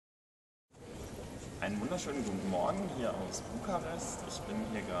Einen wunderschönen guten Morgen hier aus Bukarest. Ich bin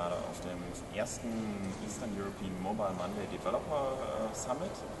hier gerade auf dem ersten Eastern European Mobile Monday Developer Summit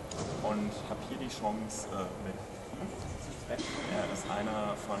und habe hier die Chance mit Keith zu sprechen. Er ist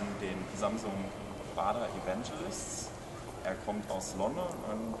einer von den Samsung Bada Evangelists. Er kommt aus London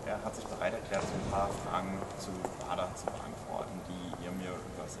und er hat sich bereit erklärt, so ein paar Fragen zu Bada zu beantworten, die ihr mir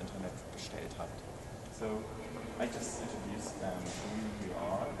über das Internet gestellt habt. So, I just introduced who you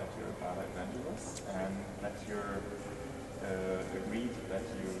are, that you're a Bada evangelist, and that you're agreed that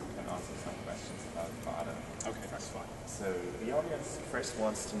you can answer some questions about Bada. Okay, that's fine. So, the audience first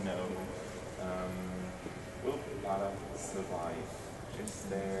wants to know, will Bada survive? Is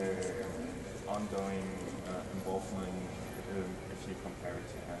there ongoing involvement if you compare it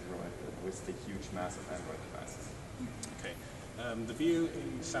to Android with the huge mass of Android devices? Okay. The view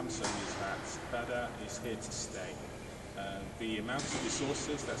in Samsung is that Bada is here to stay. The amount of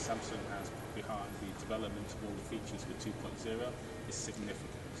resources that Samsung has behind the development of all the features with 2.0 is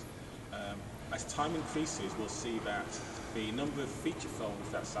significant. As time increases, we'll see that the number of feature phones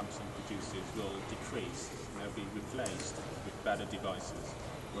that Samsung produces will decrease and they'll be replaced with Bada devices.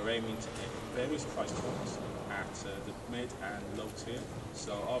 We're aiming to hit various price points at the mid and low tier,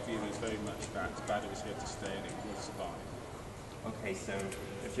 so our view is very much that Bada is here to stay and it will survive. Okay, so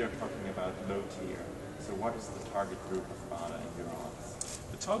if you're talking about low tier, so what is the target group of Bada in your eyes?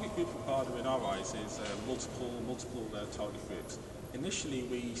 The target group of Bada in our eyes is multiple target groups. Initially,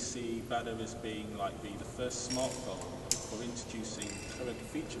 we see Bada as being like the first smartphone for introducing current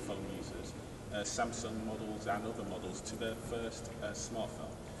feature phone users, Samsung models and other models, to their first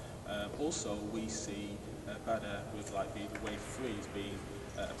smartphone. Also, we see Bada with like the Wave 3 as being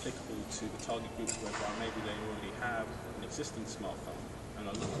applicable to the target groups whereby maybe they already have an existing smartphone and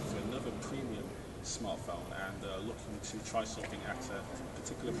are looking for another premium smartphone and looking to try something at a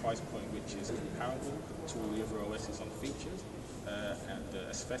particular price point which is comparable to all the other OSs on features and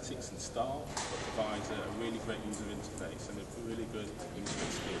aesthetics and style, but provides a really great user interface and a really good user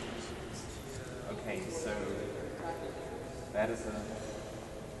experience. Okay, so that is a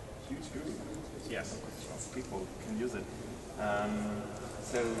huge group. Yes. People can use it.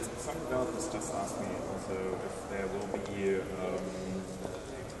 So some developers just asked me also if there will be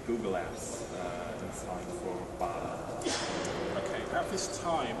Google apps inside for Bada. Okay, at this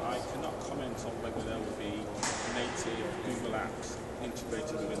time I cannot comment on whether there will be native Google apps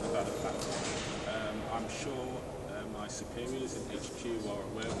integrated within the Bada platform. I'm sure my superiors in HQ are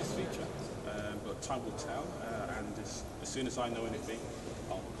aware of this feature, but time will tell, and as soon as I know anything,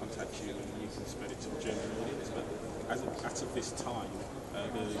 I'll contact you and you can spread it to the German audience. But as of this time,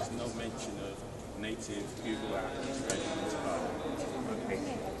 there is no mention of native Google App integrated into Bada. Okay,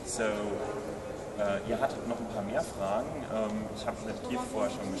 so ihr hattet noch ein paar mehr Fragen. Ich habe mit Keith vorher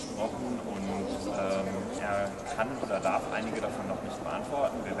schon gesprochen und er kann oder darf einige davon noch nicht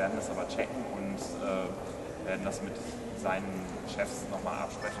beantworten. Wir werden das aber checken und werden das mit seinen Chefs nochmal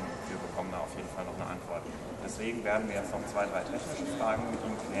absprechen. Wir bekommen da auf jeden Fall noch eine Antwort. Deswegen werden wir jetzt noch 2, 3 technische Fragen mit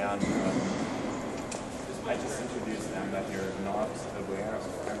ihm klären. I just introduced them that you're not aware of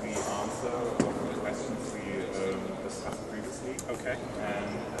every answer of the questions we discussed previously. Okay. And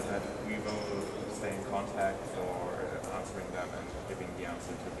that we will stay in contact for answering them and giving the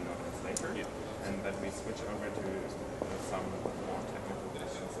answer to the audience later. Yeah. And that we switch over to some more technical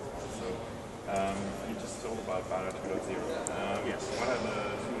questions as well. So you just told about Bada 2.0. Yes. What are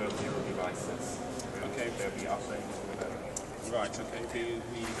the 2.0 devices? Okay. Will there be updates with that? Right, okay. The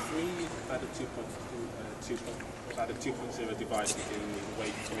three Bada 2.0 devices in the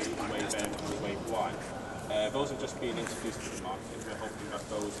Wave 3, the Wave M and the Wave Y, those have just been introduced to the market. We're hoping that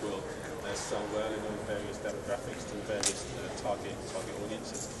those will sell well in all various demographics to various target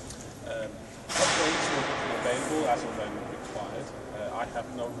audiences. Upgrades will become available as and when required. I have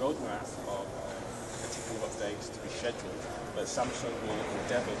no roadmap of particular updates to be scheduled, but Samsung will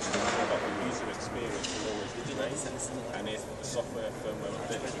endeavour to ensure that the user experience will always be great, and if the software firmware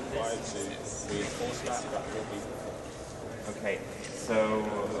update is required to reinforce that will be. Okay, so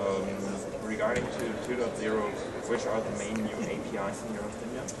regarding to 2.0, which are the main new APIs in your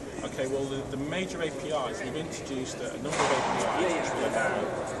opinion? Okay, well the major APIs, we've introduced a number of APIs which will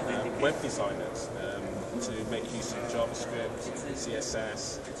allow web designers to make use of JavaScript,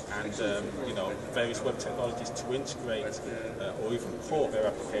 CSS, and various web technologies to integrate or even port their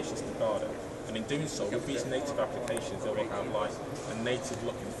applications to Bada. And in doing so, with these native applications, they will have like a native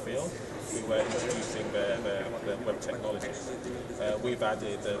look and feel. We were introducing their web technologies. We've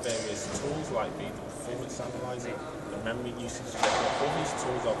added various tools like the performance analyzer, the memory usage checker. All these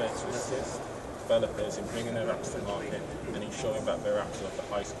tools are there to assist developers in bringing their apps to market and ensuring that their apps are of the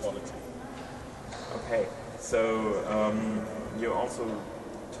highest quality. Okay, so you also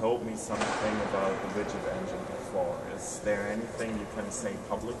told me something about the widget engine before. Is there anything you can say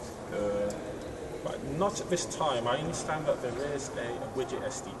public? But not at this time. I understand that there is a widget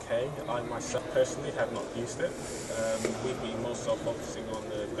SDK. I myself personally have not used it. We've been more so focusing on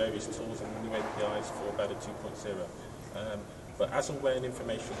the various tools and new APIs for bada 2.0. But as and when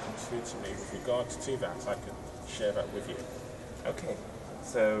information comes through to me with regards to that, I can share that with you. Okay,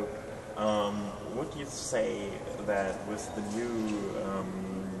 so would you say that with the new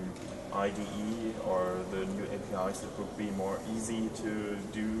IDE or the new APIs, it would be more easy to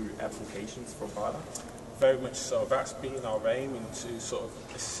do applications for bada? Very much so. That's been our aim, and to sort of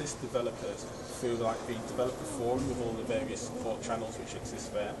assist developers through like the developer forum with all the various support channels which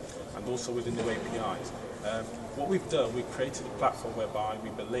exist there, and also with the new APIs. What we've done, we've created a platform whereby we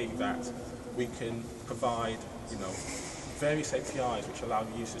believe that we can provide, various APIs which allow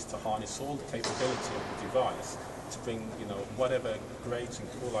users to harness all the capability of the device to bring, whatever great and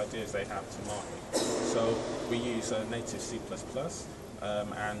cool ideas they have to market. So we use native C++,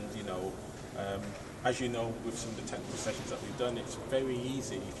 and as you know, with some of the technical sessions that we've done, it's very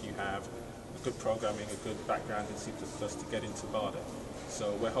easy if you have a good programming, a good background in C++ to get into bada.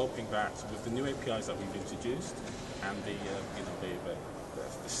 So we're hoping that with the new APIs that we've introduced and the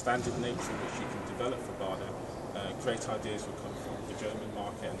standard nature in which you can develop for bada, great ideas will come from the German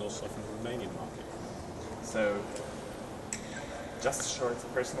market and also from the Romanian market. So, just a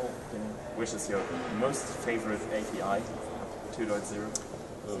short personal opinion, which is your most favorite API 2.0?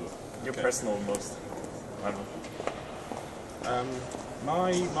 Your personal most, I don't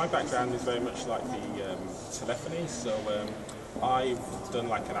know. My background is very much like the telephony, so I've done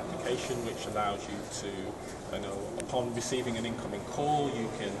like an application which allows you to, upon receiving an incoming call, you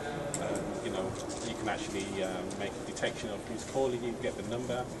can, you can actually make a detection of who's calling you, get the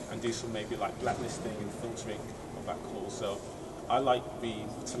number, and do some maybe like blacklisting and filtering of that call. So I like the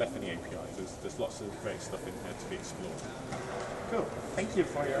telephony API. There's lots of great stuff in there to be explored. Cool. Thank you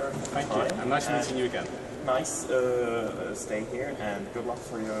for your Thank you, and nice meeting you again. Nice stay here and good luck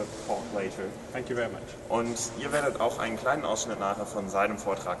for your talk later. Thank you very much. Und ihr werdet auch einen kleinen Ausschnitt nachher von seinem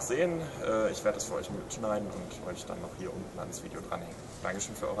Vortrag sehen. Ich werde es für euch mitschneiden und euch dann noch hier unten ans Video dranhängen.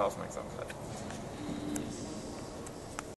 Dankeschön für eure Aufmerksamkeit.